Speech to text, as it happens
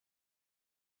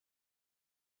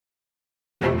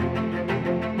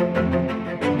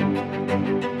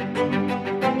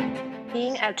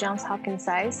at Johns Hopkins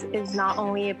SAIS is not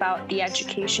only about the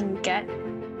education you get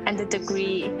and the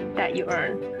degree that you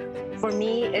earn. For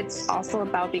me, it's also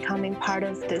about becoming part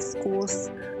of this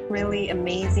school's really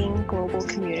amazing global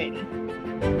community.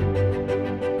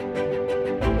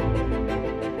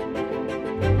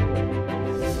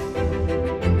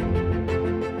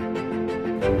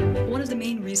 One of the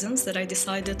main reasons that I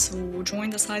decided to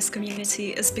join the SAIS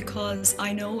community is because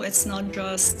I know it's not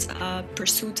just a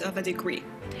pursuit of a degree.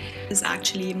 It's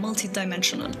actually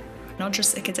multidimensional, not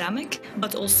just academic,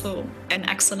 but also an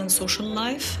excellent social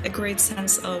life, a great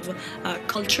sense of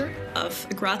culture, of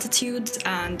gratitude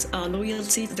and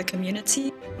loyalty to the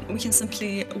community. We can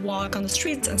simply walk on the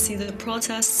streets and see the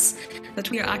protests that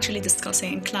we are actually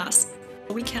discussing in class.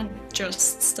 We can't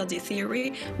just study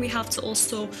theory, we have to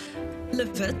also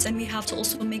live it, and we have to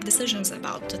also make decisions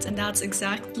about it, and that's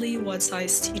exactly what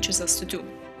SAIS teaches us to do.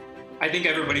 I think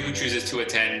everybody who chooses to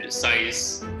attend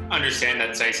SAIS understand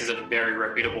that SAIS is a very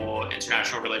reputable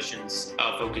international relations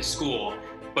focused school.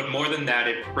 But more than that,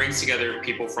 it brings together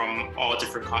people from all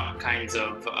different kinds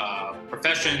of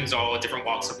professions, all different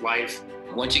walks of life.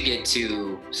 Once you get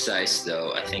to SAIS,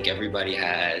 though, I think everybody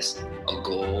has a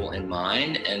goal in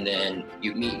mind, and then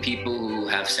you meet people who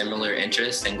have similar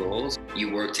interests and goals.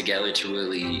 You work together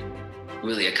to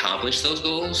really accomplish those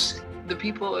goals. The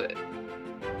people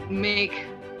make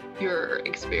your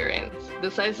experience.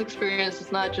 The SAIS experience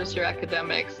is not just your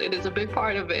academics. It is a big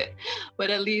part of it.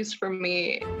 But at least for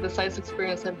me, the SAIS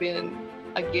experience has been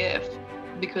a gift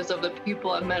because of the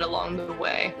people I've met along the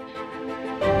way.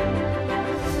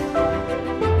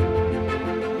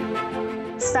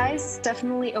 SAIS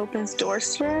definitely opens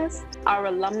doors for us. Our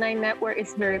alumni network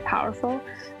is very powerful.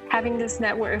 Having this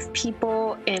network of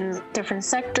people in different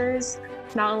sectors,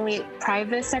 not only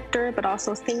private sector, but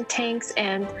also think tanks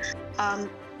and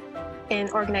in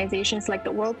organizations like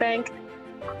the World Bank.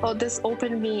 Well, this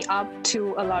opened me up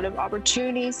to a lot of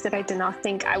opportunities that I did not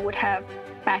think I would have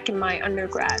back in my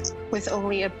undergrad with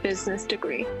only a business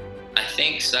degree. I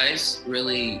think SAIS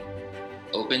really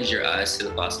opens your eyes to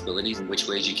the possibilities and which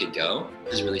ways you could go.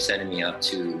 It's really setting me up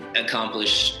to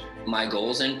accomplish my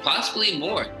goals and possibly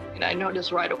more. And I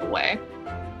noticed right away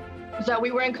is that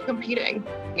we weren't competing.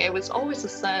 It was always a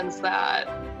sense that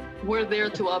we're there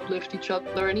to uplift each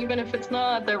other. And even if it's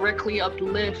not directly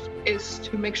uplift, is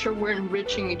to make sure we're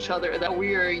enriching each other, that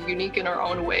we are unique in our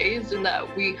own ways and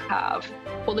that we have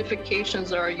qualifications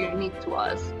that are unique to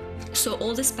us. So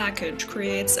all this package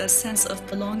creates a sense of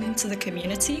belonging to the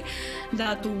community,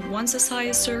 that once a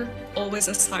SAISer, always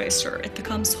a SAISer. It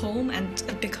becomes home and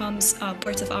it becomes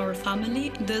part of our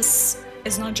family. This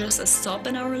is not just a stop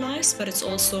in our lives, but it's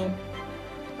also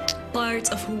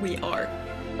part of who we are.